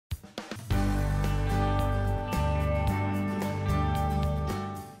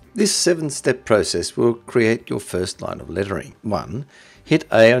This 7-step process will create your first line of lettering. 1. Hit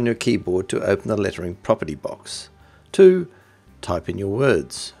A on your keyboard to open the lettering property box. 2. Type in your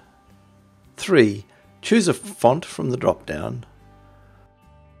words. 3. Choose a font from the drop-down.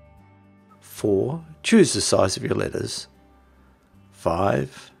 4. Choose the size of your letters.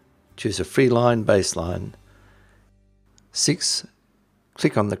 5. Choose a Freeline Baseline. 6.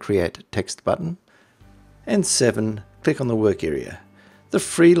 Click on the Create Text button. And 7. Click on the Work area. The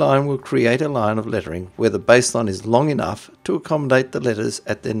Freeline will create a line of lettering where the baseline is long enough to accommodate the letters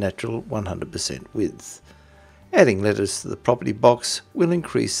at their natural 100% width. Adding letters to the property box will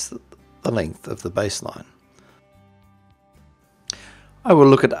increase the length of the baseline. I will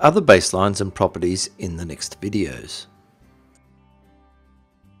look at other baselines and properties in the next videos.